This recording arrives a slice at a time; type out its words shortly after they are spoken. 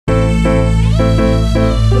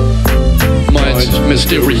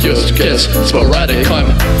mysterious, gets sporadic. I'm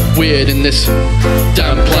weird in this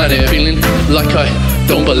damn planet, feeling like I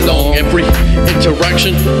don't belong. Every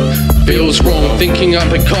interaction feels wrong, thinking I've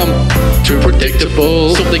become too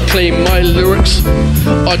predictable. So they claim my lyrics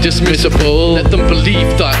are dismissible. Let them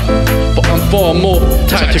believe that, but I'm far more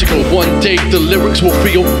tactical. One day the lyrics will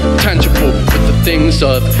feel tangible with the things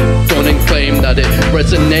I've done and claim that it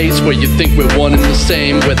resonates where you think we're one and the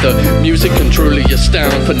same, where the music can truly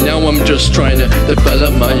astound. For now I'm just trying to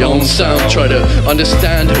develop my own sound, try to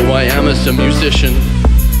understand who I am as a musician.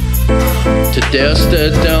 Today I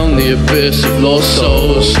stare down the abyss of lost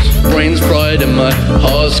souls, brains fried and my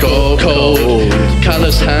heart's go cold.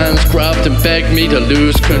 Callous hands grabbed and begged me to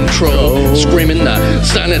lose control, screaming that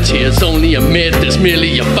sanity is only a myth, it's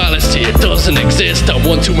merely a fallacy, it doesn't exist. I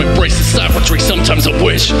want to embrace the savagery, sometimes I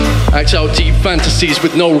wish. Act out deep fantasies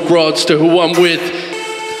with no regards to who I'm with.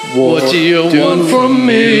 What do you want from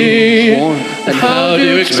me? And how do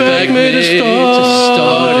you expect me to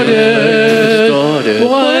start it?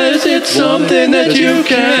 Why is it something that you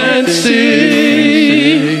can't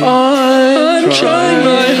see? I'm trying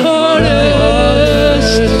my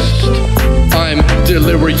hardest. I'm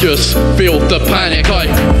delirious, feel the panic. I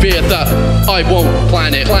fear that I won't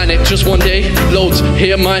plan it just one day. Loads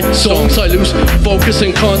hear my songs, I lose focus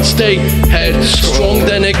and can't stay headstrong.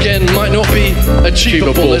 Then again, might not be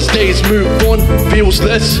achievable as days move on. Feels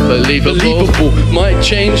less believable. Might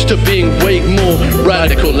change to being way more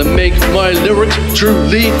radical and make my lyrics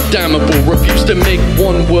truly damnable. Refuse to make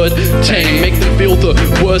one word tame, make them feel the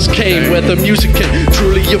worst came, where the music can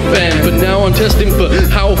truly offend. But now I'm testing for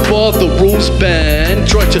how far the rules bend.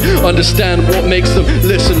 Try to understand what makes them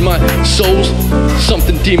listen. My soul's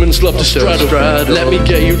something demons love to straddle. Let me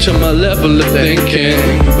get you to my level of thinking.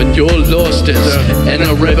 When you're lost, it's in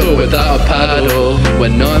a river without a paddle.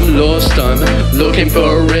 When I'm lost, I'm looking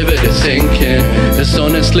for a river to sink in. It's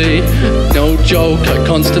honestly no joke, I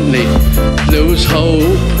constantly lose hope.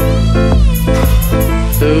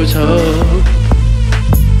 Lose hope.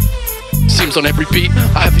 Seems on every beat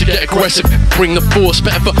I have to get aggressive, bring the force,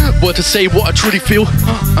 better word to say what I truly feel.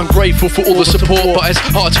 I'm grateful for all the support, but it's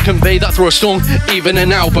hard to convey that through a song, even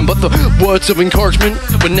an album. But the words of encouragement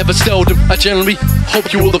were never seldom. I generally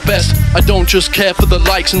hope you all the best. I don't just care for the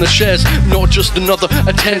likes and the shares, not just another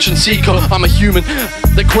attention seeker. I'm a human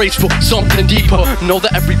that craves for something deeper. Know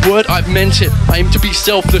that every word I've meant it. I aim to be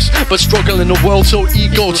selfless, but struggle in a world so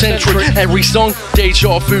egocentric. Every song,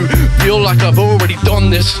 deja vu, feel like I've already done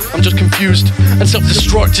this. I'm just confused and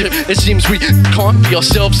self-destructive. It seems we can't be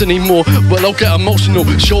ourselves anymore. Well, I'll get emotional,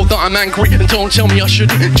 show that I'm angry, and don't tell me I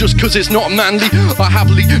shouldn't just cause it's not manly. I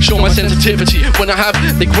happily show my sensitivity. When I have,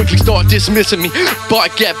 they quickly start dismissing me, but I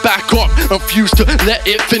get back up and refuse to let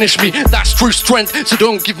it finish me. That's true strength, so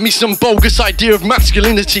don't give me some bogus idea of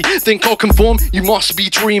masculinity. Think I'll conform? You must be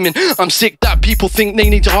dreaming. I'm sick that people think they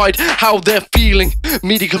need to hide how they're feeling.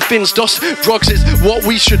 Media convinced us drugs is what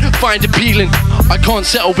we should find appealing. I can't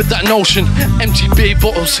settle with that notion. Empty beer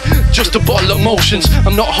bottles, just a bottle of emotions.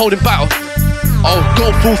 I'm not holding back. I'll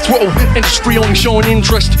go full throttle, industry only showing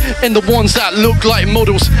interest in the ones that look like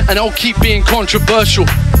models, and I'll keep being controversial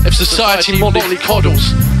if society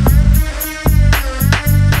mollycoddles.